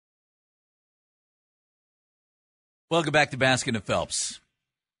Welcome back to Baskin and Phelps.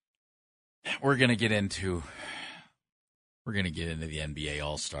 We're gonna get into the NBA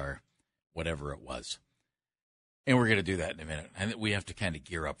All-Star, whatever it was, and we're gonna do that in a minute. And we have to kind of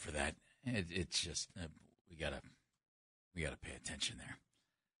gear up for that. It's just we gotta pay attention there.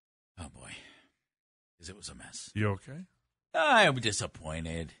 Oh boy, because it was a mess. You okay? I'm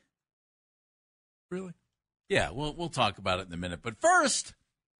disappointed. Really? Yeah, we'll talk about it in a minute. But first,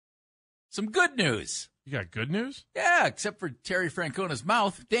 some good news. You got good news? Yeah, except for Terry Francona's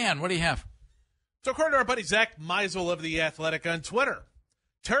mouth. Dan, what do you have? So according to our buddy Zach Meisel of The Athletic on Twitter,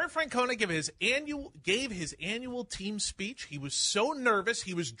 Terry Francona gave his annual team speech. He was so nervous,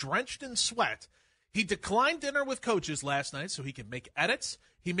 he was drenched in sweat. He declined dinner with coaches last night so he could make edits.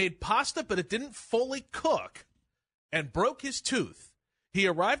 He made pasta, but it didn't fully cook, and broke his tooth. He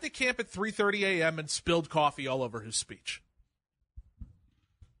arrived at camp at 3:30 a.m. and spilled coffee all over his speech.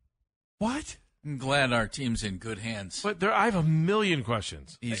 What? I'm glad our team's in good hands. But I have a million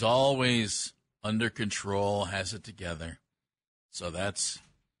questions. He's always under control, has it together. So that's,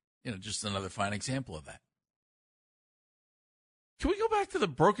 just another fine example of that. Can we go back to the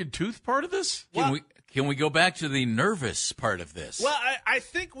broken tooth part of this? Can we go back to the nervous part of this? Well, I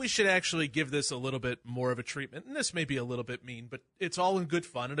think we should actually give this a little bit more of a treatment. And this may be a little bit mean, but it's all in good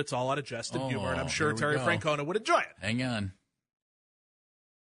fun, and it's all out of jest and humor, and I'm sure Terry Francona would enjoy it. Hang on.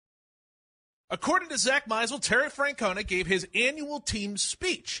 According to Zach Meisel, Terry Francona gave his annual team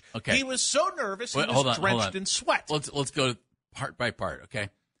speech. Okay. He was so nervous, he was drenched in sweat. Let's go part by part,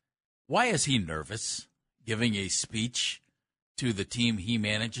 okay? Why is he nervous giving a speech to the team he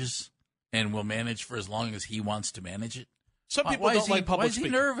manages and will manage for as long as he wants to manage it? Some people don't like public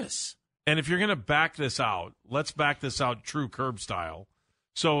speaking. Why is he nervous? And if you're going to back this out, let's back this out true Curb style.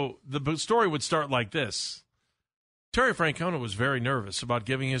 So the story would start like this. Terry Francona was very nervous about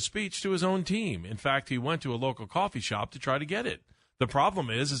giving his speech to his own team. In fact, he went to a local coffee shop to try to get it. The problem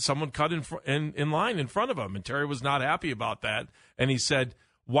is that someone cut in line in front of him, and Terry was not happy about that. And he said,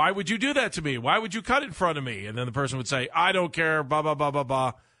 "Why would you do that to me? Why would you cut in front of me?" And then the person would say, "I don't care, blah, blah, blah, blah,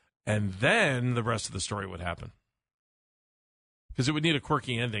 blah." And then the rest of the story would happen. Because it would need a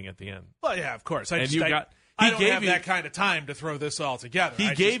quirky ending at the end. Well, yeah, of course. I don't have that kind of time to throw this all together.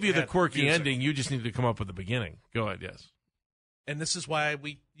 He gave you the quirky ending. You just need to come up with the beginning. Go ahead, yes. And this is why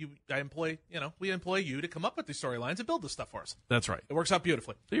we employ you to come up with these storylines and build this stuff for us. That's right. It works out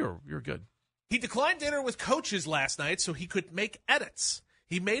beautifully. You're good. He declined dinner with coaches last night so he could make edits.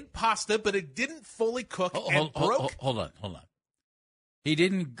 He made pasta, but it didn't fully cook and broke. Hold on. He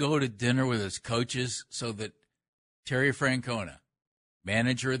didn't go to dinner with his coaches so that Terry Francona,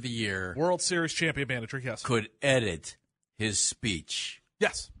 Manager of the Year, World Series champion manager, yes, could edit his speech.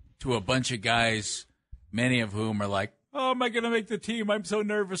 Yes. To a bunch of guys, many of whom are like, "Oh, am I going to make the team? I'm so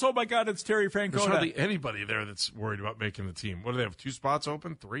nervous. Oh, my God, it's Terry Francona." There's hardly anybody there that's worried about making the team. What do they have, 2 spots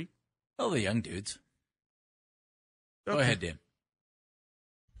open, 3? Oh, the young dudes. Okay. Go ahead, Dan.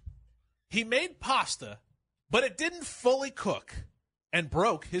 He made pasta, but it didn't fully cook and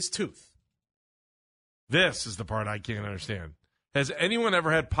broke his tooth. This is the part I can't understand. Has anyone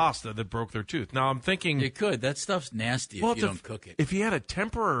ever had pasta that broke their tooth? Now, I'm thinking... You could. That stuff's nasty if you don't cook it. If he had a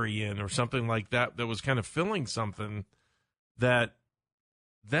temporary in or something like that was kind of filling something that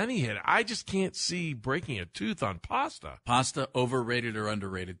then he hit. I just can't see breaking a tooth on pasta. Pasta, overrated or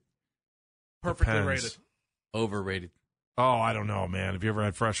underrated? Perfectly Depends. rated. Overrated. Oh, I don't know, man. Have you ever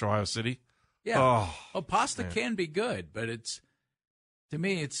had fresh Ohio City? Yeah. Pasta man. can be good, but to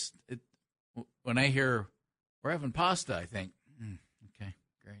me, when I hear we're having pasta, I think, okay,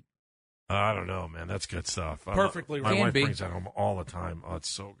 great. I don't know, man. That's good stuff. Perfectly My rated. wife brings that home all the time. Oh, it's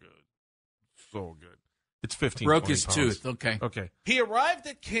so good. So good. It's 15 Broke 20 his pounds. tooth. Okay. Okay. He arrived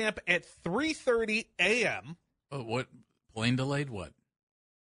at camp at 3:30 a.m. What? Plane delayed? What?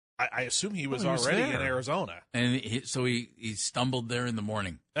 I assume he was Well, he was already there. in Arizona. And so he stumbled there in the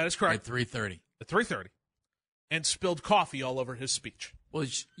morning. That is At correct. 3:30. At 3:30. And spilled coffee all over his speech. Well,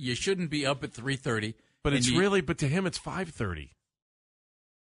 you shouldn't be up at 3:30. But but to him, it's 5:30.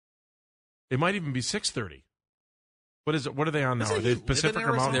 It might even be 6:30. What is it? What are they on now? Doesn't Are he they live in Pacific or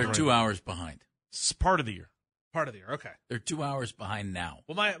Arizona? Mountain? They're 2 hours behind. It's part of the year. Part of the year. Okay. They're 2 hours behind now.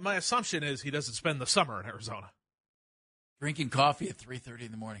 Well, my assumption is he doesn't spend the summer in Arizona. Drinking coffee at 3:30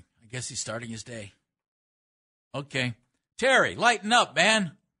 in the morning. I guess he's starting his day. Okay. Terry, lighten up,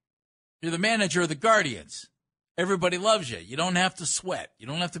 man. You're the manager of the Guardians. Everybody loves you. You don't have to sweat. You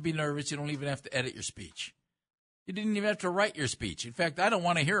don't have to be nervous. You don't even have to edit your speech. You didn't even have to write your speech. In fact, I don't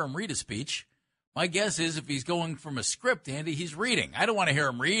want to hear him read a speech. My guess is if he's going from a script, Andy, he's reading. I don't want to hear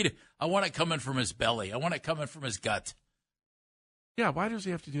him read. I want it coming from his belly. I want it coming from his gut. Yeah, why does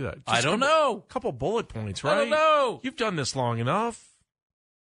he have to do that? I don't know. A couple bullet points, right? I don't know. You've done this long enough.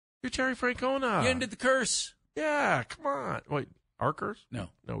 You're Terry Francona. You ended the curse. Yeah, come on. Wait, our curse? No,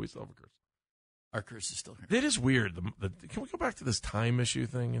 we still have a curse. our curse is still here. It is weird. Can we go back to this time issue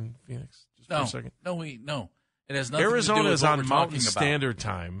thing in Phoenix just for a second? No. It has nothing Arizona to do with is what on we're Mountain talking about. Standard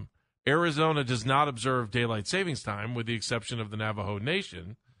Time. Arizona does not observe daylight savings time, with the exception of the Navajo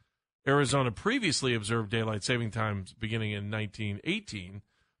Nation. Arizona previously observed daylight saving times beginning in 1918,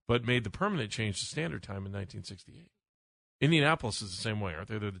 but made the permanent change to standard time in 1968. Indianapolis is the same way, aren't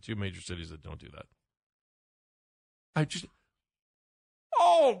they? They're the two major cities that don't do that.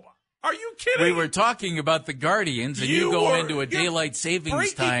 Are you kidding? We were talking about the Guardians, and you go into a daylight savings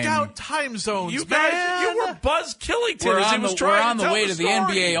breaking time. down time zones, You guys, man. you were Buzz Killington We're as he on, was we're trying on to the tell way the to the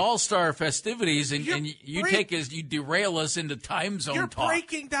story. NBA All-Star festivities, and You're you derail us into time zone You're talk.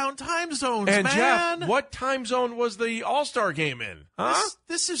 breaking down time zones, And man. Jeff, what time zone was the All-Star game in? Huh?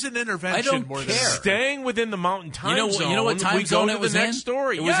 This is an intervention. I don't more care. Than Staying within the mountain time zone. You know what time we zone go it to was the next in?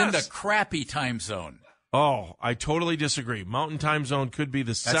 story. It was in the Yes. crappy time zone. Oh, I totally disagree. Mountain time zone could be the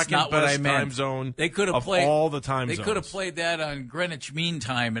That's second not what I best meant. time zone They could have of played all the time They zones. could have played that on Greenwich Mean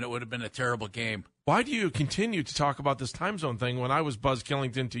Time, and it would have been a terrible game. Why do you continue to talk about this time zone thing when I was Buzz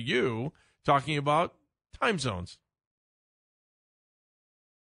Killington to you talking about time zones?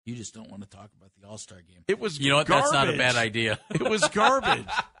 You just don't want to talk about the All-Star game. It was You know what? garbage. That's not a bad idea. It was garbage.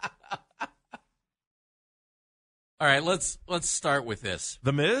 All right, let's start with this.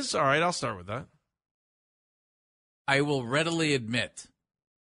 The Miz? All right, I'll start with that. I will readily admit,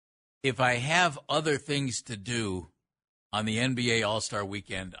 if I have other things to do on the NBA All-Star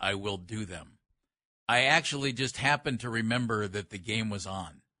Weekend, I will do them. I actually just happened to remember that the game was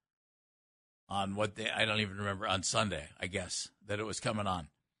on what day? I don't even remember. On Sunday, I guess, that it was coming on.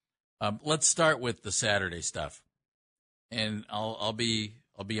 Let's start with the Saturday stuff, and I'll be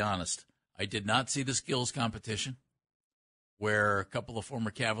honest. I did not see the skills competition, where a couple of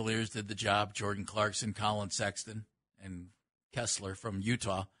former Cavaliers did the job, Jordan Clarkson, Colin Sexton, and Kessler from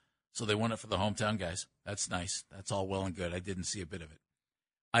Utah. So they won it for the hometown guys. That's nice. That's all well and good. I didn't see a bit of it.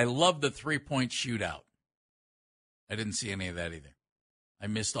 I love the three-point shootout. I didn't see any of that either. I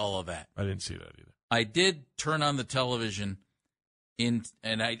missed all of that. I didn't see that either. I did turn on the television, and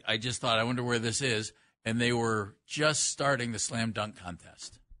I just thought, I wonder where this is, and they were just starting the slam dunk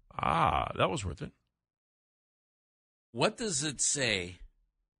contest. Ah, that was worth it. What does it say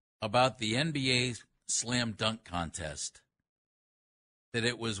about the NBA slam dunk contest that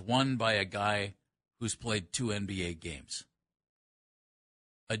it was won by a guy who's played 2 NBA games?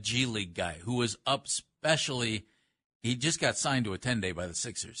 A G League guy who was up specially. He just got signed to a 10-day by the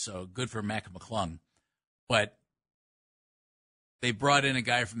Sixers, so good for Mac McClung. But they brought in a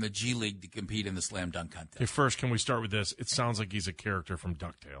guy from the G League to compete in the slam dunk contest. Okay, first, can we start with this? It sounds like he's a character from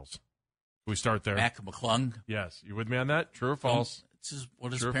DuckTales. Can we start there? Mac McClung. Yes. You with me on that? True or false?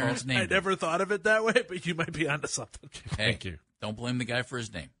 What his True or parents' false? name? I never thought of it that way, but you might be onto something. Thank you. Don't blame the guy for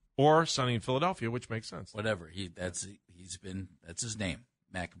his name. Or Sunny in Philadelphia, which makes sense. Whatever. That's his name,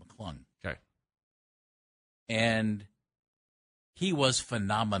 Mac McClung. Okay. And he was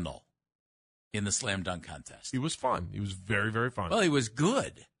phenomenal in the slam dunk contest. He was fun. He was very, very fun. Well, he was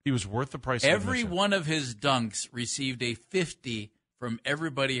good. He was worth the price of Every admission. one of his dunks received a 50 from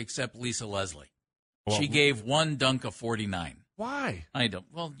everybody except Lisa Leslie. Well, She gave one dunk a 49. Why? I don't.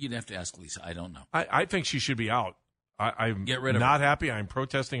 Well, you'd have to ask Lisa. I don't know. I think she should be out. I'm Get rid of not happy. I'm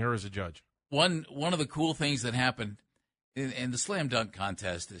protesting her as a judge. One of the cool things that happened in the slam dunk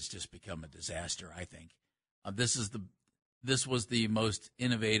contest has just become a disaster, I think. This was the most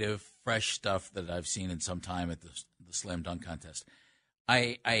innovative, fresh stuff that I've seen in some time at the slam dunk contest.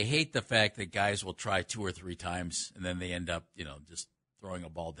 I hate the fact that guys will try 2 or 3 times and then they end up, just throwing a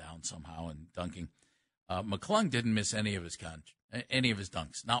ball down somehow and dunking. McClung didn't miss any of his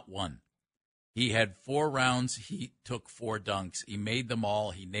dunks, not one. He had 4 rounds. He took 4 dunks. He made them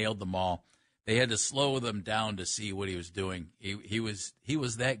all. He nailed them all. They had to slow them down to see what he was doing. He was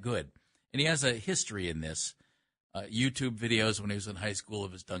that good, and he has a history in this. YouTube videos when he was in high school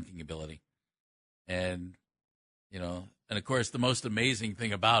of his dunking ability, and of course the most amazing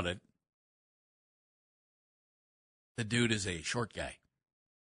thing about it, the dude is a short guy.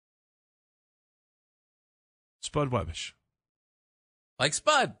 Spud Webbish. Like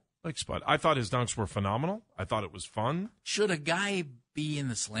Spud. Like Spud. I thought his dunks were phenomenal. I thought it was fun. Should a guy be in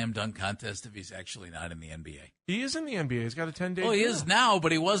the slam dunk contest if he's actually not in the NBA? He is in the NBA. He's got a 10-day Well, he deal. is now,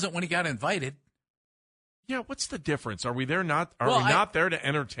 but he wasn't when he got invited. Yeah, what's the difference? Are we there not? Are Well, we not there to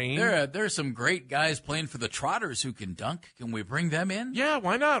entertain? There are some great guys playing for the Trotters who can dunk. Can we bring them in? Yeah,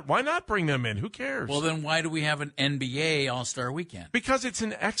 why not? Why not bring them in? Who cares? Well, then why do we have an NBA All-Star Weekend? Because it's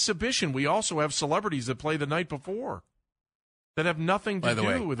an exhibition. We also have celebrities that play the night before that have nothing to By the do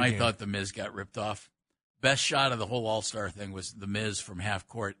way, with the I game. thought The Miz got ripped off. Best shot of the whole All-Star thing was The Miz from half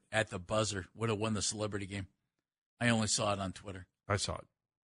court at the buzzer. Would have won the celebrity game. I only saw it on Twitter. I saw it.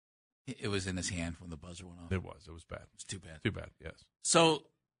 It was in his hand when the buzzer went off. It was. It was bad. It's too bad. Too bad, yes. So,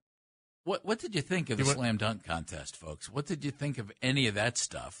 what did you think of the You went- slam dunk contest, folks? What did you think of any of that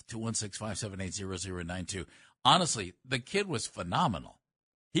stuff? 216-578-0092. Honestly, the kid was phenomenal.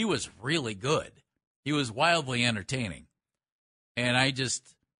 He was really good. He was wildly entertaining. And I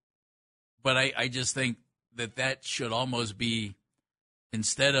just think that should almost be,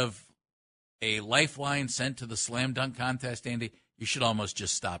 instead of a lifeline sent to the slam dunk contest, Andy, you should almost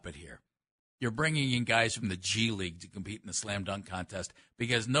just stop it here. You're bringing in guys from the G League to compete in the slam dunk contest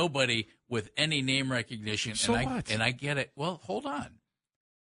because nobody with any name recognition. So what? And I get it. Well, hold on.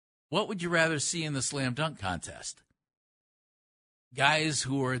 What would you rather see in the slam dunk contest? Guys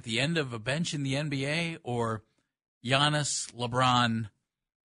who are at the end of a bench in the NBA, or Giannis, LeBron,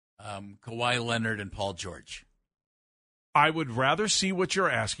 Kawhi Leonard, and Paul George? I would rather see what you're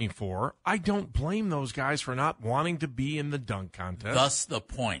asking for. I don't blame those guys for not wanting to be in the dunk contest. Thus the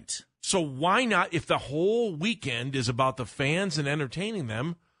point. So why not, if the whole weekend is about the fans and entertaining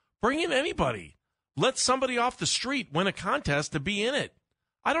them, bring in anybody. Let somebody off the street win a contest to be in it.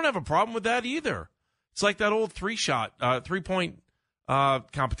 I don't have a problem with that either. It's like that old three-point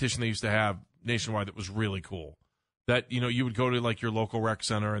competition they used to have nationwide that was really cool. That, you would go to like your local rec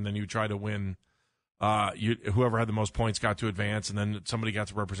center and then you try to win. Whoever had the most points got to advance, and then somebody got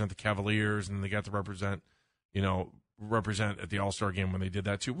to represent the Cavaliers, and they got to represent at the All-Star game when they did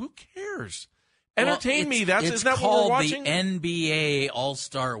that too. Who cares? Entertain me. Isn't that what we're watching? It's the NBA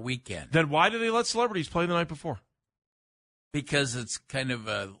All-Star Weekend. Then why do they let celebrities play the night before? Because it's kind of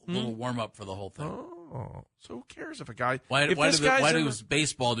a little warm-up for the whole thing. Oh, so who cares if a guy? Why if does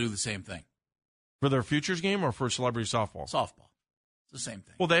baseball do the same thing? For their futures game or for celebrity softball? Softball. It's the same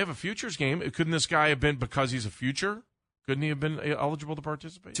thing. Well, they have a futures game. Couldn't this guy have been, because he's a future? Couldn't he have been eligible to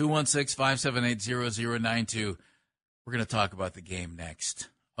participate? 216-578-0092. We're going to talk about the game next.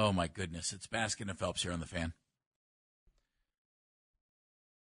 Oh, my goodness. It's Baskin and Phelps here on the Fan.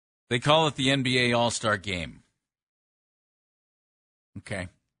 They call it the NBA All-Star Game. Okay.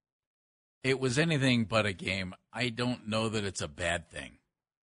 It was anything but a game. I don't know that it's a bad thing.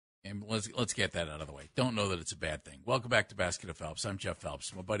 And let's get that out of the way. Don't know that it's a bad thing. Welcome back to Baskin and Phelps. I'm Jeff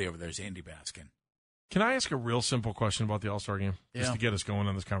Phelps. My buddy over there is Andy Baskin. Can I ask a real simple question about the All-Star Game? Yeah. Just to get us going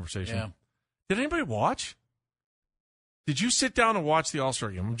on this conversation. Yeah. Did anybody watch? Did you sit down and watch the All-Star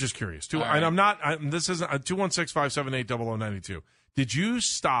Game? I'm just curious. Right. And this isn't 216-578-0092. Did you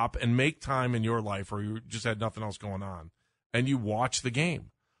stop and make time in your life, or you just had nothing else going on, and you watched the game?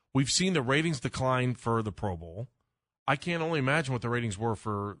 We've seen the ratings decline for the Pro Bowl. I can't only imagine what the ratings were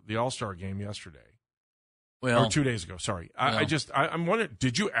for the All-Star Game yesterday. Well, or 2 days ago, sorry. Well, I'm wondering,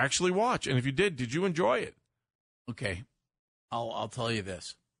 did you actually watch? And if you did you enjoy it? okay. I'll tell you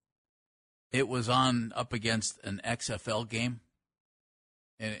this. It was on up against an XFL game.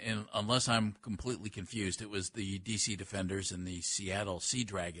 And unless I'm completely confused, it was the D.C. Defenders and the Seattle Sea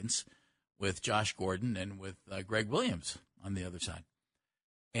Dragons with Josh Gordon and with Greg Williams on the other side.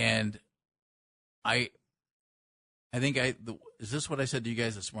 And I think is this what I said to you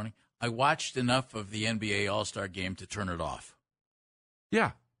guys this morning? I watched enough of the NBA All-Star Game to turn it off.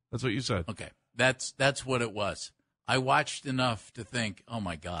 Yeah, that's what you said. Okay, that's what it was. I watched enough to think, oh,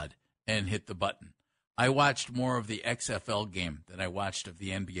 my God, and hit the button. I watched more of the XFL game than I watched of the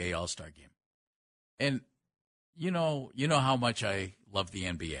NBA All-Star Game. And you know how much I love the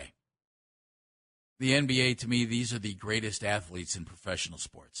NBA. The NBA, to me, these are the greatest athletes in professional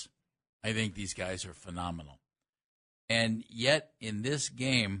sports. I think these guys are phenomenal. And yet, in this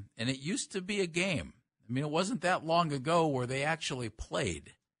game, and it used to be a game. I mean, it wasn't that long ago where they actually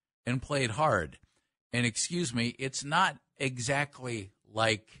played and played hard. And excuse me, it's not exactly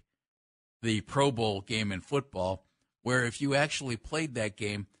like the Pro Bowl game in football, where if you actually played that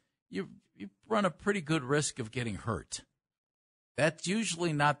game, you run a pretty good risk of getting hurt. That's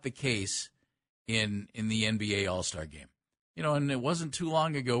usually not the case in the NBA All-Star Game. And it wasn't too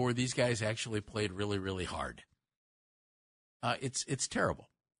long ago where these guys actually played really, really hard. It's terrible.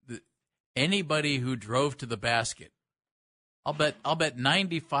 Anybody who drove to the basket, I'll bet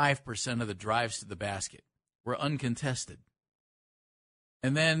 95% of the drives to the basket were uncontested.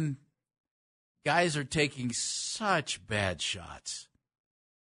 And then guys are taking such bad shots.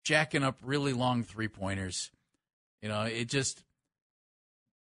 jacking up really long three-pointers. It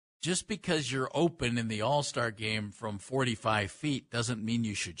just because you're open in the All-Star game from 45 feet doesn't mean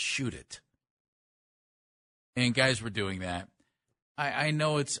you should shoot it. And guys were doing that. I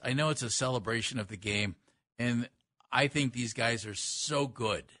know it's a celebration of the game, and I think these guys are so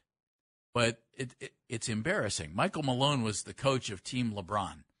good, but it's embarrassing. Michael Malone was the coach of Team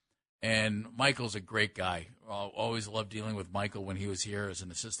LeBron, and Michael's a great guy. Always loved dealing with Michael when he was here as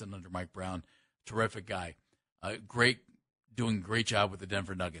an assistant under Mike Brown. Terrific guy. Doing a great job with the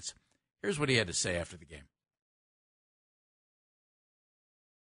Denver Nuggets. Here's what he had to say after the game.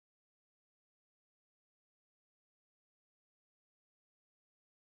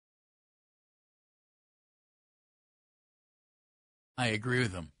 I agree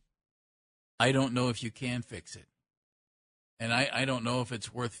with him. I don't know if you can fix it. And I don't know if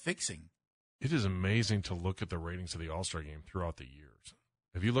it's worth fixing. It is amazing to look at the ratings of the All-Star game throughout the years.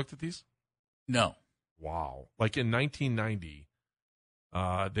 Have you looked at these? No. Wow. Like in 1990,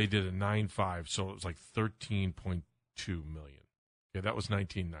 they did a 9.5, so it was like 13.2 million. Okay, that was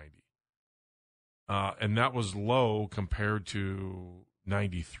 1990. And that was low compared to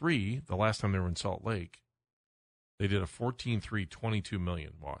 93, the last time they were in Salt Lake. They did a 14.3, 22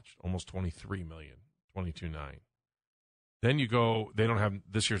 million watched, almost 23 million, 22.9. Then you go, they don't have,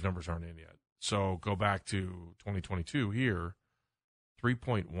 this year's numbers aren't in yet. So go back to 2022 here,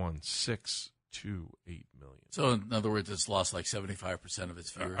 3.1628 million. So in other words, it's lost like 75% of its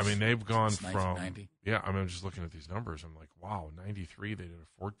viewers. I mean, they've gone since from, 1990. yeah, I mean, I'm just looking at these numbers. I'm like, wow, 93, they did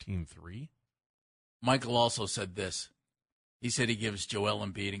a 14.3. Michael also said this. He said he gives Joel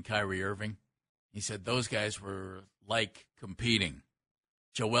Embiid and Kyrie Irving. He said those guys were like competing.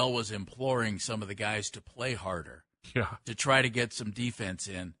 Joel was imploring some of the guys to play harder, to try to get some defense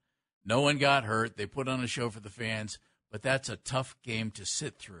in. No one got hurt. They put on a show for the fans, but that's a tough game to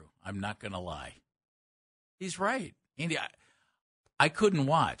sit through. I'm not going to lie. He's right. Andy, I couldn't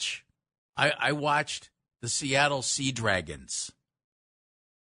watch. I watched the Seattle Sea Dragons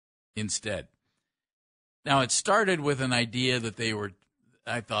instead. Now, it started with an idea that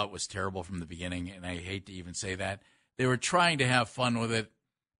I thought was terrible from the beginning, and I hate to even say that. They were trying to have fun with it.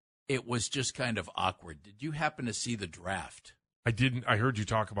 It was just kind of awkward. Did you happen to see the draft? I didn't. I heard you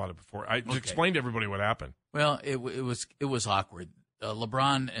talk about it before. Just explain to everybody what happened. Well, it was awkward.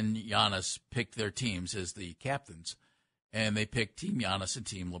 LeBron and Giannis picked their teams as the captains, and they picked Team Giannis and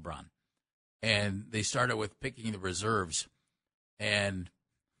Team LeBron. And they started with picking the reserves, and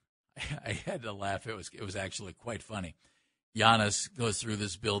I had to laugh. It was actually quite funny. Giannis goes through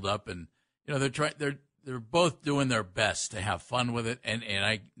this build-up, and they're both doing their best to have fun with it. And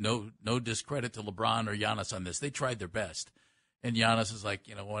I no discredit to LeBron or Giannis on this. They tried their best. And Giannis is like,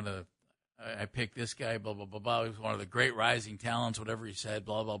 I picked this guy, blah, blah, blah, blah. He was one of the great rising talents, whatever he said,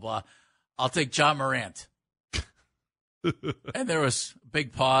 blah, blah, blah. I'll take Ja Morant. And there was a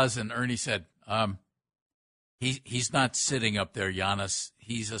big pause, and Ernie said, he's not sitting up there, Giannis.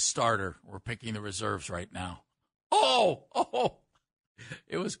 He's a starter. We're picking the reserves right now. Oh,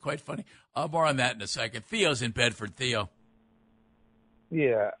 it was quite funny. More on that in a second. Theo's in Bedford. Theo.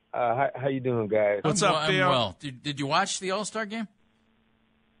 Yeah. How you doing, guys? What's up, Theo? I'm well. Did you watch the All-Star game?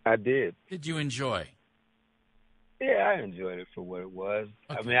 I did. Did you enjoy? Yeah, I enjoyed it for what it was.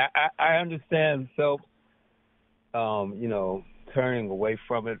 Okay. I mean, I understand Phelps, turning away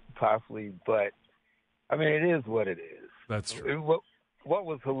from it possibly, but, I mean, it is what it is. That's true. What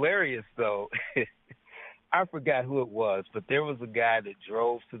was hilarious, though, I forgot who it was, but there was a guy that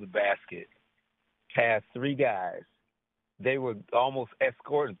drove to the basket past three guys. They were almost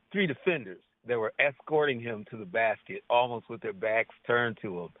escorting, three defenders. They were escorting him to the basket almost with their backs turned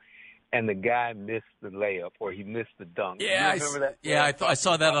to him. And the guy missed the layup or he missed the dunk. Yeah, you remember that? Yeah, I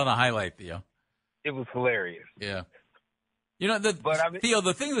saw that on a highlight, Theo. It was hilarious. Yeah. Theo,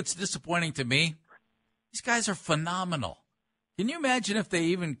 the thing that's disappointing to me, these guys are phenomenal. Can you imagine if they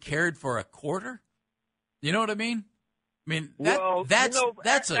even cared for a quarter? You know what I mean? I mean,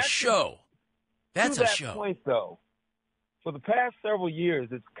 that's a show. That's a show. To that point, though, for the past several years,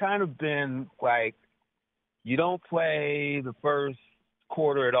 it's kind of been like you don't play the first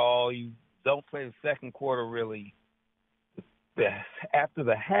quarter at all. You don't play the second quarter really. After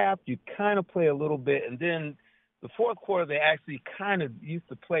the half, you kind of play a little bit. And then the fourth quarter, they actually kind of used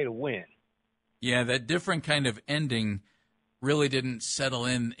to play to win. Yeah, that different kind of ending really didn't settle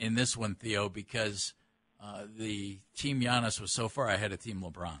in this one, Theo, because the Team Giannis was so far ahead of Team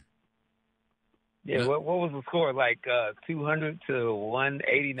LeBron. Yeah, what was the score? Like 200 to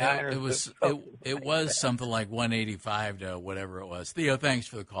 189? It was something like 185 to whatever it was. Theo, thanks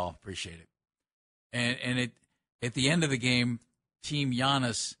for the call. Appreciate it. And at the end of the game, Team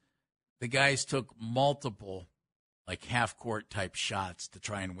Giannis the guys took multiple, like, half-court type shots to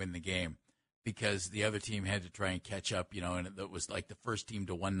try and win the game because the other team had to try and catch up, and it was like the first team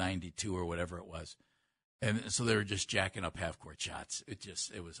to 192 or whatever it was. And so they were just jacking up half-court shots.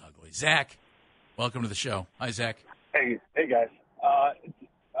 It was ugly. Zach, welcome to the show. Hi, Zach. Hey guys.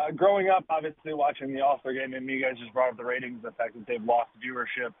 Growing up, obviously watching the All-Star game, and you guys just brought up the ratings, the fact that they've lost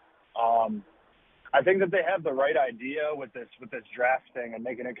viewership. I think that they have the right idea with this draft thing and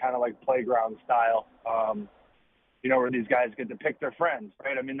making it kind of like playground style. Where these guys get to pick their friends,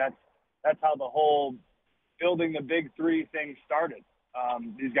 right? I mean, that's how the whole building the big three thing started.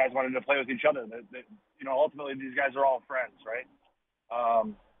 These guys wanted to play with each other. Ultimately these guys are all friends, right?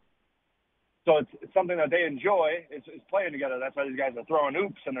 So it's something that they enjoy. It's playing together. That's why these guys are throwing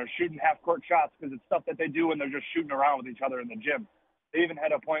oops and they're shooting half-court shots because it's stuff that they do when they're just shooting around with each other in the gym. They even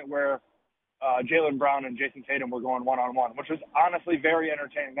had a point where Jaylen Brown and Jason Tatum were going one-on-one, which was honestly very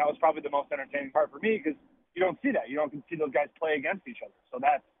entertaining. That was probably the most entertaining part for me because you don't see that. You don't see those guys play against each other. So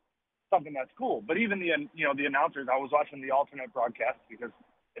that's something that's cool. But even the announcers, I was watching the alternate broadcast because,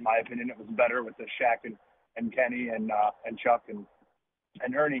 in my opinion, it was better with the Shaq and Kenny and Chuck and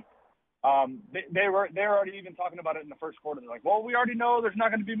Ernie. They're already even talking about it in the first quarter. They're like, well, we already know there's not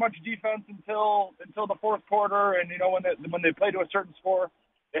going to be much defense until the fourth quarter, and when they play to a certain score,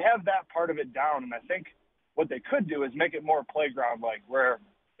 they have that part of it down. And I think what they could do is make it more playground-like, where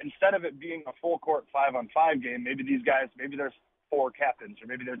instead of it being a full court 5-on-5 game, maybe there's 4 captains or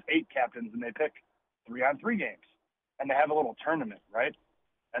maybe there's 8 captains, and they pick 3-on-3 games, and they have a little tournament, right?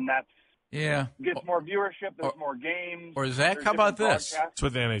 And that's gets more viewership. There's more games. Or Zach, how about this? That's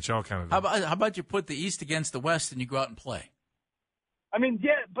what the NHL kind of does. How about you put the East against the West and you go out and play? I mean,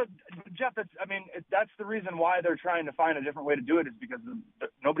 yeah, but Jeff, that's the reason why they're trying to find a different way to do it is because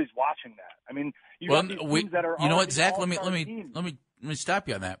nobody's watching that. I mean, got these teams that are you know what, Zach? Let teams. me stop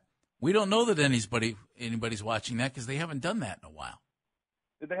you on that. We don't know that anybody's watching that because they haven't done that in a while.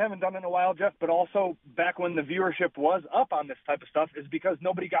 They haven't done it in a while, Jeff, but also back when the viewership was up on this type of stuff is because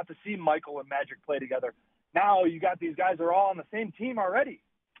nobody got to see Michael and Magic play together. Now you got these guys that are all on the same team already.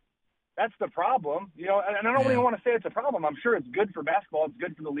 That's the problem, and I don't even want to say it's a problem. I'm sure it's good for basketball. It's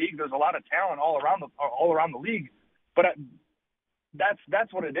good for the league. There's a lot of talent all around the league, but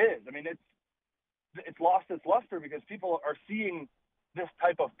that's what it is. I mean, it's lost its luster because people are seeing this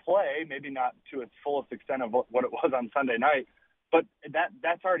type of play, maybe not to its fullest extent of what it was on Sunday night, but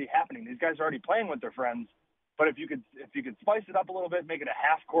that's already happening. These guys are already playing with their friends. But if you could spice it up a little bit, make it a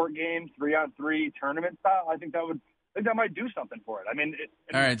half-court game, 3-on-3 tournament style, I think that might do something for it. I mean,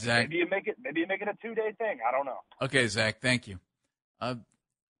 all right, Zach. Maybe you make it a 2-day thing. I don't know. Okay, Zach. Thank you.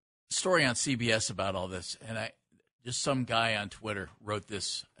 Story on CBS about all this, and just some guy on Twitter wrote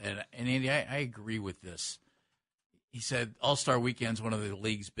this, and Andy, I agree with this. He said All-Star Weekend's one of the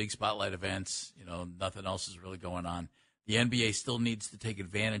league's big spotlight events. Nothing else is really going on. The NBA still needs to take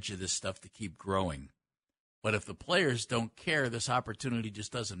advantage of this stuff to keep growing. But if the players don't care, this opportunity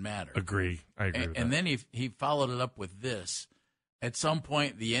just doesn't matter. I agree with that. And then he followed it up with this. At some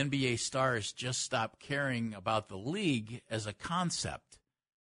point, the NBA stars just stop caring about the league as a concept.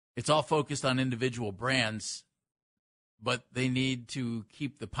 It's all focused on individual brands, but they need to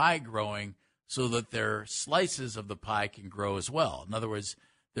keep the pie growing so that their slices of the pie can grow as well. In other words,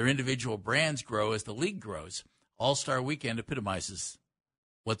 their individual brands grow as the league grows. All-Star Weekend epitomizes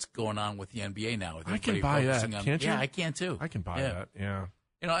what's going on with the NBA now. With I can buy that, can't you? Yeah, I can too. I can buy that, yeah.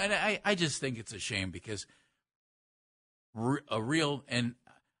 And I just think it's a shame because a real and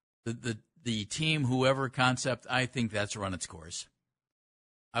the team, whoever concept, I think that's run its course.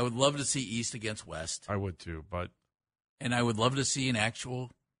 I would love to see East against West. I would too, and I would love to see an actual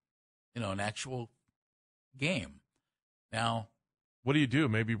game. Now, what do you do?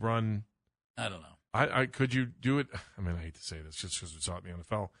 Maybe run. I don't know. Could you do it? I mean, I hate to say this just because we saw it in the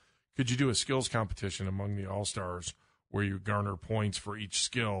NFL. Could you do a skills competition among the All-Stars where you garner points for each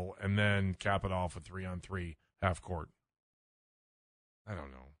skill and then cap it off with 3-on-3 half court? I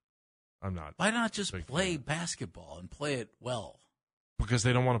don't know. I'm not. Why not just play basketball and play it well? Because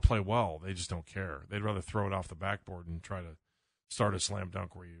they don't want to play well. They just don't care. They'd rather throw it off the backboard and try to start a slam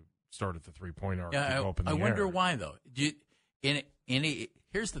dunk where you start at the 3-point arc. Yeah, go up in the I wonder air. why, though.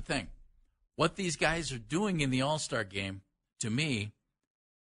 Here's the thing. What these guys are doing in the All-Star game, to me,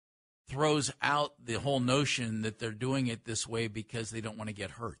 throws out the whole notion that they're doing it this way because they don't want to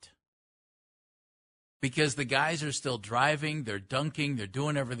get hurt. Because the guys are still driving, they're dunking, they're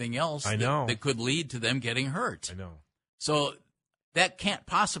doing everything else that could lead to them getting hurt. I know. So that can't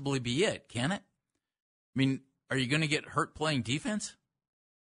possibly be it, can it? I mean, are you going to get hurt playing defense?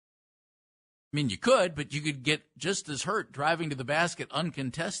 I mean, you could, but you could get just as hurt driving to the basket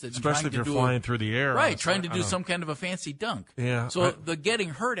uncontested. Especially if you're flying through the air. Right, trying to do some kind of a fancy dunk. Yeah. So the getting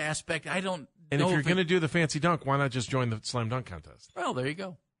hurt aspect, I don't And know if you're going to do the fancy dunk, why not just join the slam dunk contest? Well, there you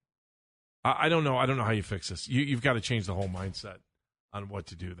go. I don't know. I don't know how you fix this. You've got to change the whole mindset on what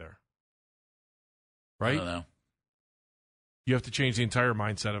to do there. Right? I don't know. You have to change the entire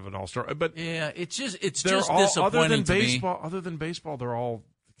mindset of an all-star. But yeah, it's just all, disappointing Other than baseball, they're all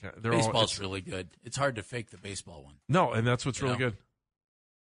baseball's really good. It's hard to fake the baseball one. No, and that's what's really good.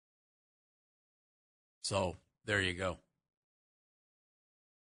 So there you go.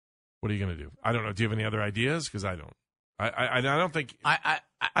 What are you going to do? I don't know. Do you have any other ideas? Because I don't. I don't think. I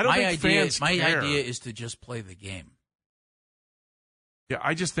don't think fans my care. idea is to just play the game. Yeah,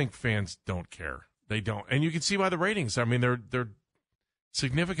 I just think fans don't care. They don't, and you can see by the ratings. I mean, they're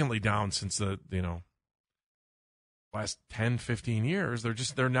significantly down since the last 10, 15 years.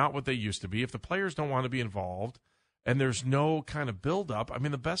 They're not what they used to be. If the players don't want to be involved, and there's no kind of build up. I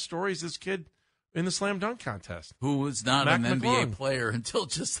mean, the best story is this kid in the slam dunk contest, who was not Mac an McClung. NBA player until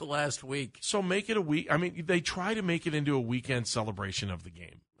just the last week. So make it a week. I mean, they try to make it into a weekend celebration of the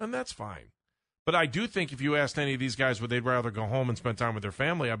game, and that's fine. But I do think if you asked any of these guys would they'd rather go home and spend time with their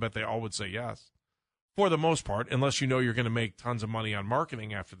family, I bet they all would say yes. For the most part, unless you know you're going to make tons of money on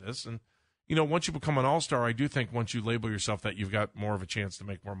marketing after this. And, once you become an all-star, I do think once you label yourself that you've got more of a chance to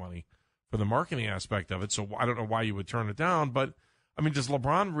make more money for the marketing aspect of it. So I don't know why you would turn it down. But, I mean, does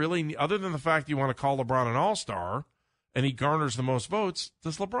LeBron really, other than the fact you want to call LeBron an all-star and he garners the most votes,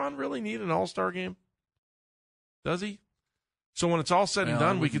 does LeBron really need an all-star game? Does he? So when it's all said and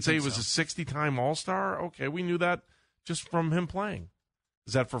done, we could say he was a 60-time all-star? Okay, we knew that just from him playing.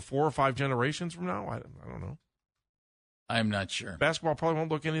 Is that for 4 or 5 generations from now? I don't know. I'm not sure. Basketball probably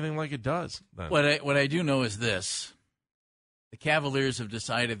won't look anything like it does then. What I do know is this. The Cavaliers have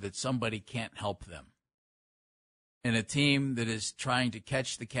decided that somebody can't help them. And a team that is trying to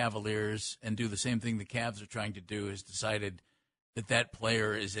catch the Cavaliers and do the same thing the Cavs are trying to do has decided that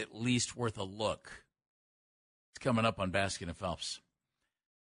player is at least worth a look. It's coming up on Baskin and Phelps.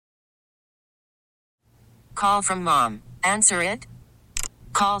 Call from mom. Answer it.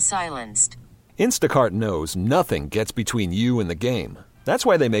 Call silenced. Instacart knows nothing gets between you and the game. That's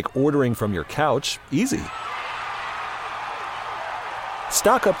why they make ordering from your couch easy.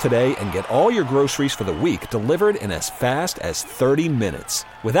 Stock up today and get all your groceries for the week delivered in as fast as 30 minutes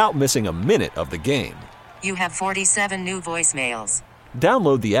without missing a minute of the game. You have 47 new voicemails.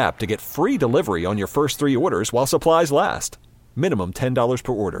 Download the app to get free delivery on your first 3 orders while supplies last. Minimum $10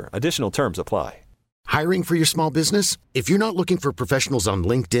 per order. Additional terms apply. Hiring for your small business? If you're not looking for professionals on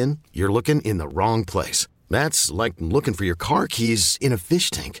LinkedIn, you're looking in the wrong place. That's like looking for your car keys in a fish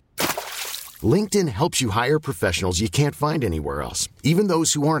tank. LinkedIn helps you hire professionals you can't find anywhere else, even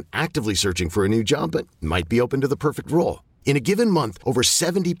those who aren't actively searching for a new job but might be open to the perfect role. In a given month, over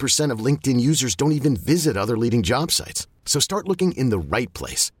 70% of LinkedIn users don't even visit other leading job sites. So start looking in the right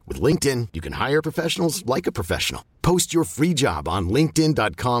place. With LinkedIn, you can hire professionals like a professional. Post your free job on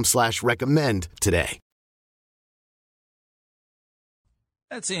linkedin.com/recommend today.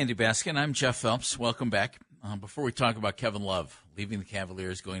 That's Andy Baskin. I'm Jeff Phelps. Welcome back. Before we talk about Kevin Love leaving the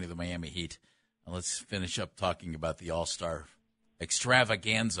Cavaliers, going to the Miami Heat, let's finish up talking about the All-Star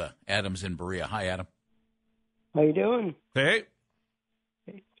extravaganza. Adam's in Berea. Hi, Adam. How you doing? Hey.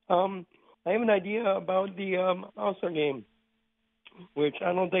 I have an idea about the All-Star game, which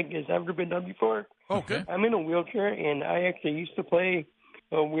I don't think has ever been done before. Okay. I'm in a wheelchair, and I actually used to play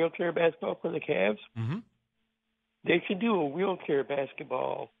wheelchair basketball for the Cavs. Mm-hmm. They should do a wheelchair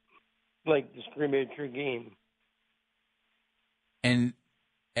basketball, like the scrimmage or game. And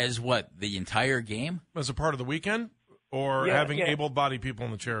as what, the entire game? As a part of the weekend? Or having able-bodied people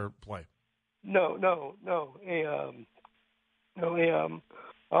in the chair play? No.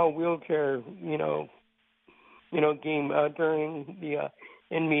 A wheelchair, game during the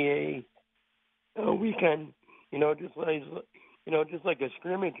NBA weekend. Just like a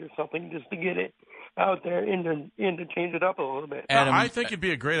scrimmage or something, just to get it out there and to change it up a little bit. Adam, I think it'd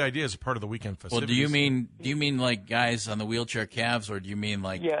be a great idea as a part of the weekend festivities. Well, do you mean like guys on the wheelchair Cavs, or do you mean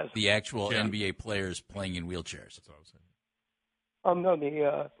like the actual NBA players playing in wheelchairs? That's what I was saying.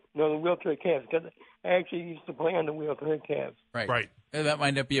 The wheelchair Cavs, because I actually used to play on the wheelchair Cavs. Right. Yeah, that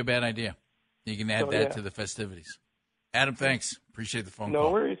might not be a bad idea. You can add that to the festivities. Adam, thanks. Appreciate the phone call.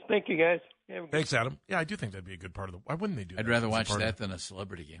 No worries. Thank you, guys. Thanks, Adam. Yeah, I do think that'd be a good part of the. Why wouldn't they do that? I'd rather watch that than a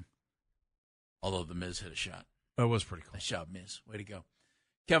celebrity game. Although the Miz hit a shot. That was pretty cool. Nice job, Miz. Way to go.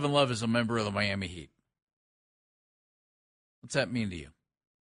 Kevin Love is a member of the Miami Heat. What's that mean to you?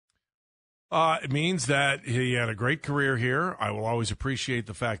 It means that he had a great career here. I will always appreciate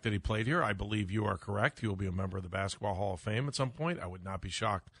the fact that he played here. I believe you are correct. He will be a member of the Basketball Hall of Fame at some point. I would not be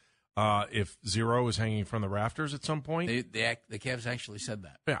shocked if Zero is hanging from the rafters at some point. The Cavs actually said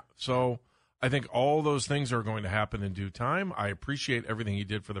that. Yeah, so I think all those things are going to happen in due time. I appreciate everything he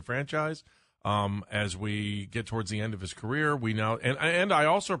did for the franchise. As we get towards the end of his career, we now and I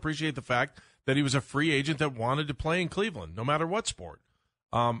also appreciate the fact that he was a free agent that wanted to play in Cleveland, no matter what sport.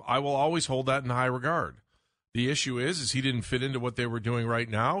 I will always hold that in high regard. The issue is he didn't fit into what they were doing right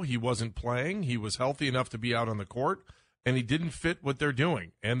now. He wasn't playing. He was healthy enough to be out on the court, and he didn't fit what they're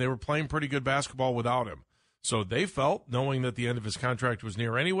doing. And they were playing pretty good basketball without him. So they felt, knowing that the end of his contract was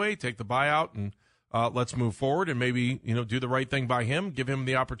near anyway, take the buyout and let's move forward and maybe do the right thing by him, give him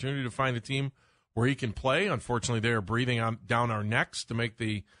the opportunity to find a team where he can play. Unfortunately, they are breathing down our necks to make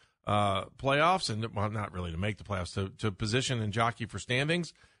the playoffs, and well, not really to make the playoffs, to position and jockey for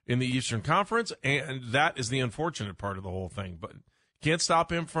standings in the Eastern Conference, and that is the unfortunate part of the whole thing. But can't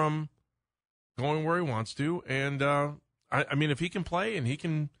stop him from going where he wants to, and I mean, if he can play and he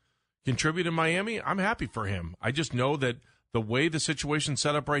can contribute in Miami, I'm happy for him. I just know that the way the situation's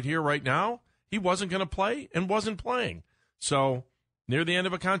set up right here, right now, he wasn't going to play and wasn't playing. So near the end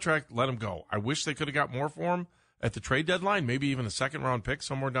of a contract, let him go. I wish they could have got more for him at the trade deadline, maybe even a second-round pick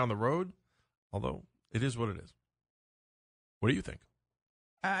somewhere down the road, although it is what it is. What do you think?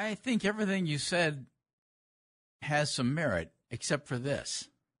 I think everything you said has some merit, except for this.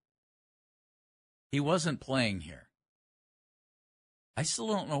 He wasn't playing here. I still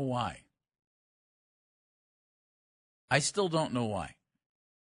don't know why. I still don't know why.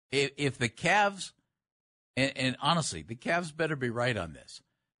 If the Cavs, and honestly, the Cavs better be right on this,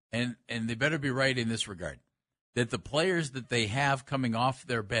 and they better be right in this regard, that the players that they have coming off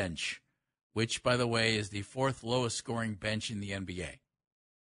their bench, which, by the way, is the fourth lowest scoring bench in the NBA,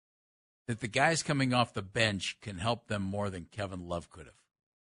 that the guys coming off the bench can help them more than Kevin Love could have.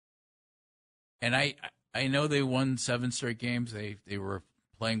 And I know they won 7 straight games. They were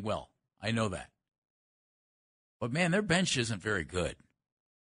playing well. I know that. But, man, their bench isn't very good.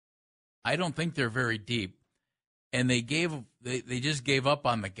 I don't think they're very deep. And they just gave up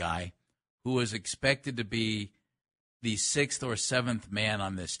on the guy who was expected to be the 6th or 7th man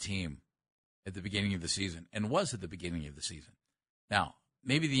on this team at the beginning of the season, and was at the beginning of the season. Now,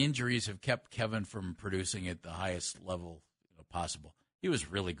 maybe the injuries have kept Kevin from producing at the highest level possible. He was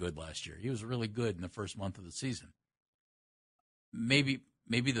really good last year. He was really good in the first month of the season. Maybe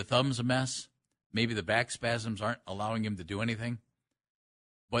the thumb's a mess. Maybe the back spasms aren't allowing him to do anything.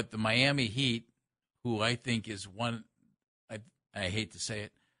 But the Miami Heat, who I think is one, I hate to say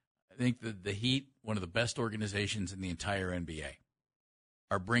it, I think the Heat, one of the best organizations in the entire NBA,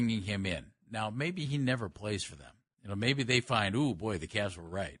 are bringing him in. Now, maybe he never plays for them. Maybe they find, ooh, boy, the Cavs were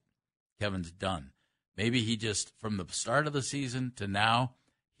right. Kevin's done. Maybe he just, from the start of the season to now,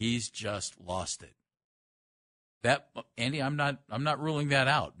 he's just lost it. That, Andy, I'm not ruling that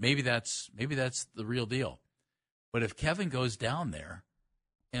out. Maybe that's the real deal. But if Kevin goes down there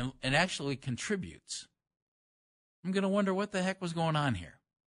and actually contributes, I'm going to wonder what the heck was going on here.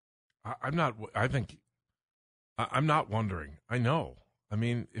 I'm not wondering. I know. I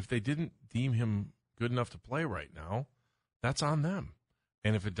mean, if they didn't deem him good enough to play right now, that's on them.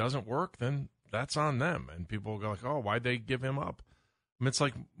 And if it doesn't work, then that's on them. And people will go like, oh, why'd they give him up? I mean, it's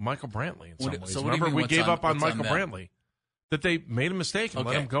like Michael Brantley in some ways. So remember, we gave up on Michael them? Brantley. That they made a mistake and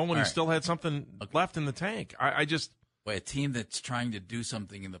let him go when he still had something left in the tank. I just... Boy, a team that's trying to do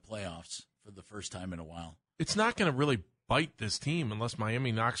something in the playoffs for the first time in a while. It's not going to really bite this team unless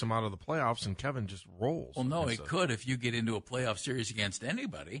Miami knocks them out of the playoffs and Kevin just rolls. Well, no, it could if you get into a playoff series against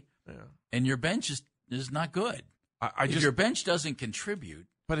anybody, yeah. And your bench is not good. If your bench doesn't contribute.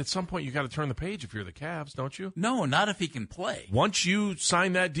 But at some point, you got to turn the page if you're the Cavs, don't you? No, not if he can play. Once you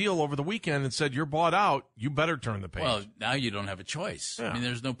signed that deal over the weekend and said you're bought out, you better turn the page. Well, now you don't have a choice. Yeah. I mean,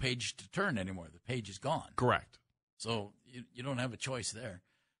 there's no page to turn anymore. The page is gone. Correct. So you don't have a choice there.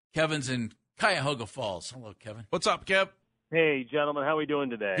 Kevin's in Cuyahoga Falls. Hello, Kevin. What's up, Kev? Hey, gentlemen. How are we doing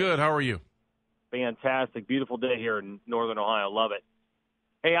today? Good. How are you? Fantastic. Beautiful day here in Northern Ohio. Love it.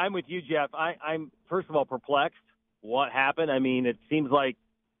 Hey, I'm with you, Jeff. I'm first of all, perplexed. What happened? I mean, it seems like,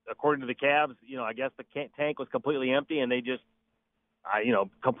 according to the Cavs, I guess the tank was completely empty, and they just,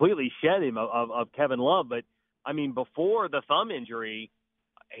 completely shed him of Kevin Love. But, I mean, before the thumb injury,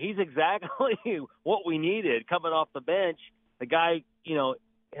 he's exactly what we needed coming off the bench. The guy,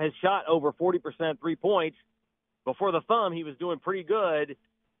 has shot over 40% 3 points. Before the thumb, he was doing pretty good.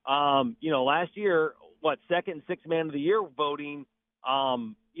 Last year, second and sixth man of the year voting.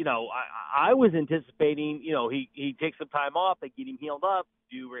 I was anticipating, he takes some time off, they get him healed up,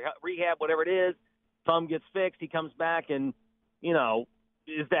 do rehab, whatever it is. Thumb gets fixed. He comes back and,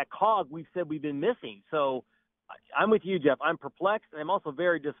 is that cog we've said we've been missing. So I'm with you, Jeff. I'm perplexed, and I'm also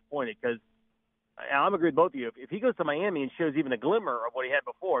very disappointed because I'm agreeing with both of you. If he goes to Miami and shows even a glimmer of what he had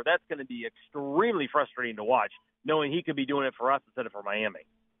before, that's going to be extremely frustrating to watch, knowing he could be doing it for us instead of for Miami.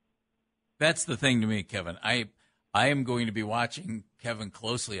 That's the thing to me, Kevin. I am going to be watching Kevin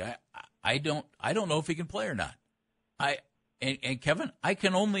closely. I don't know if he can play or not. And Kevin, I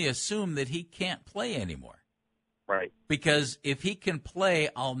can only assume that he can't play anymore. Right. Because if he can play,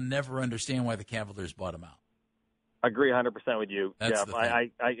 I'll never understand why the Cavaliers bought him out. I agree 100% with you, That's Jeff.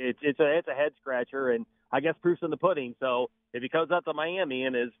 It's a head scratcher, and I guess proof's in the pudding. So if he comes out to Miami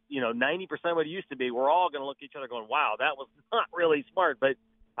and is 90% what he used to be, we're all going to look at each other going, "Wow, that was not really smart." But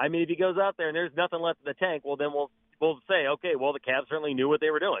I mean, if he goes out there and there's nothing left in the tank, well, then we'll say, okay, well, the Cavs certainly knew what they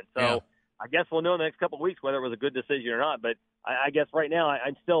were doing. So yeah. I guess we'll know in the next couple of weeks whether it was a good decision or not. But I guess right now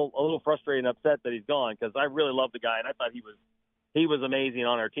I'm still a little frustrated and upset that he's gone because I really love the guy, and I thought he was amazing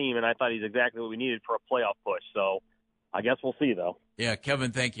on our team, and I thought he's exactly what we needed for a playoff push. So I guess we'll see, though. Yeah,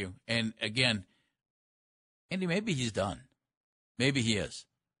 Kevin, thank you. And again, Andy, maybe he's done. Maybe he is.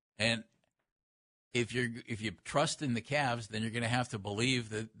 And if you trust in the Cavs, then you're going to have to believe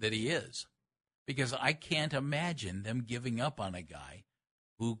that he is. Because I can't imagine them giving up on a guy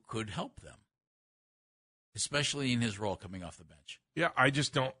who could help them, especially in his role coming off the bench. Yeah, I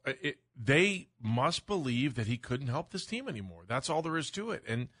just don't. They must believe that he couldn't help this team anymore. That's all there is to it.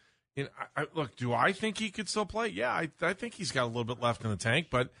 And look, do I think he could still play? Yeah, I think he's got a little bit left in the tank,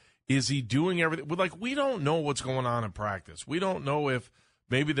 but is he doing everything? We don't know what's going on in practice. We don't know if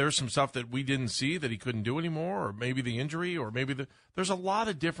maybe there's some stuff that we didn't see that he couldn't do anymore, or maybe the injury, or maybe there's a lot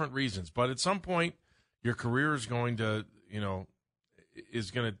of different reasons. But at some point, your career is going to,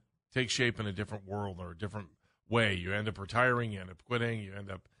 take shape in a different world or a different way. You end up retiring, you end up quitting, you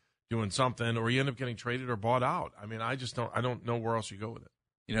end up doing something, or you end up getting traded or bought out. I mean, I don't know where else you go with it.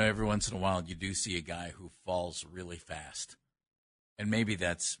 Every once in a while you do see a guy who falls really fast. And maybe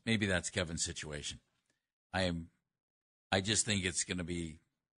that's Kevin's situation. I just think it's going to be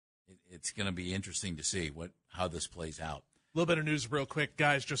interesting to see how this plays out. A little bit of news real quick,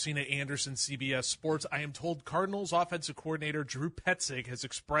 guys. Josina Anderson, CBS Sports. I am told Cardinals offensive coordinator Drew Petzing has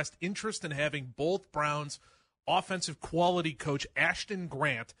expressed interest in having both Browns offensive quality coach Ashton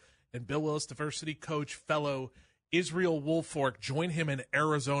Grant and Bill Willis diversity coach fellow Israel Woolfolk join him in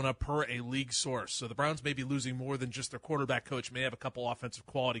Arizona per a league source. So the Browns may be losing more than just their quarterback coach. May have a couple offensive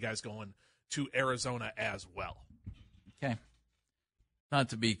quality guys going to Arizona as well. Okay. Not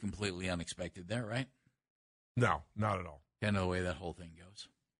to be completely unexpected there, right? No, not at all. Kind of the way that whole thing goes,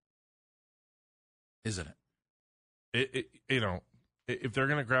 isn't it? If they're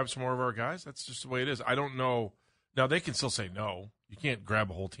going to grab some more of our guys, that's just the way it is. I don't know. Now, they can still say no. You can't grab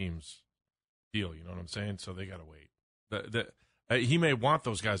a whole team's deal, you know what I'm saying? So they got to wait. He may want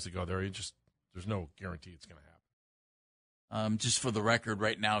those guys to go there. There's no guarantee it's going to happen. Just for the record,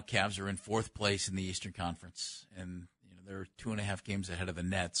 right now, Cavs are in fourth place in the Eastern Conference, and they're 2.5 games ahead of the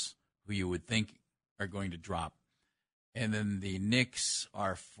Nets, who you would think are going to drop. And then the Knicks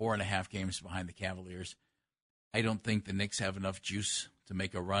are 4.5 games behind the Cavaliers. I don't think the Knicks have enough juice to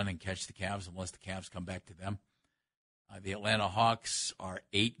make a run and catch the Cavs unless the Cavs come back to them. The Atlanta Hawks are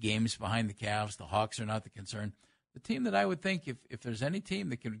 8 games behind the Cavs. The Hawks are not the concern. The team that I would think, if there's any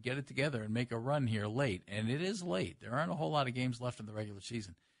team that can get it together and make a run here late, and it is late, there aren't a whole lot of games left in the regular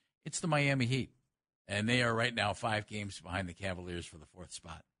season, it's the Miami Heat. And they are right now 5 games behind the Cavaliers for the 4th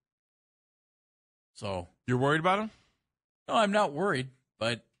spot. So you're worried about them? No, I'm not worried,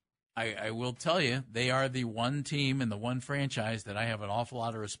 but I will tell you, they are the one team and the one franchise that I have an awful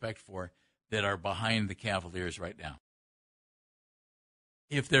lot of respect for that are behind the Cavaliers right now.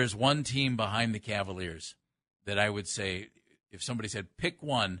 If there's one team behind the Cavaliers that I would say, if somebody said pick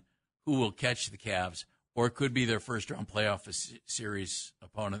one who will catch the Cavs or could be their first-round playoff series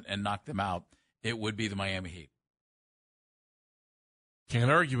opponent and knock them out, it would be the Miami Heat.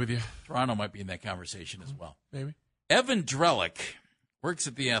 Can't argue with you. Toronto might be in that conversation as well. Maybe. Evan Drellick works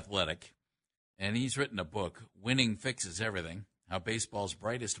at The Athletic, and he's written a book, Winning Fixes Everything, How Baseball's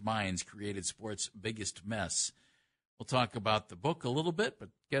Brightest Minds Created Sports' Biggest Mess. We'll talk about the book a little bit, but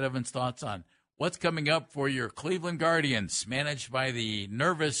get Evan's thoughts on what's coming up for your Cleveland Guardians, managed by the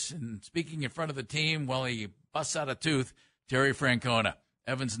nervous and speaking in front of the team while he busts out a tooth, Terry Francona.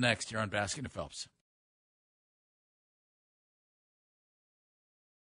 Evan's next here on Baskin and Phelps.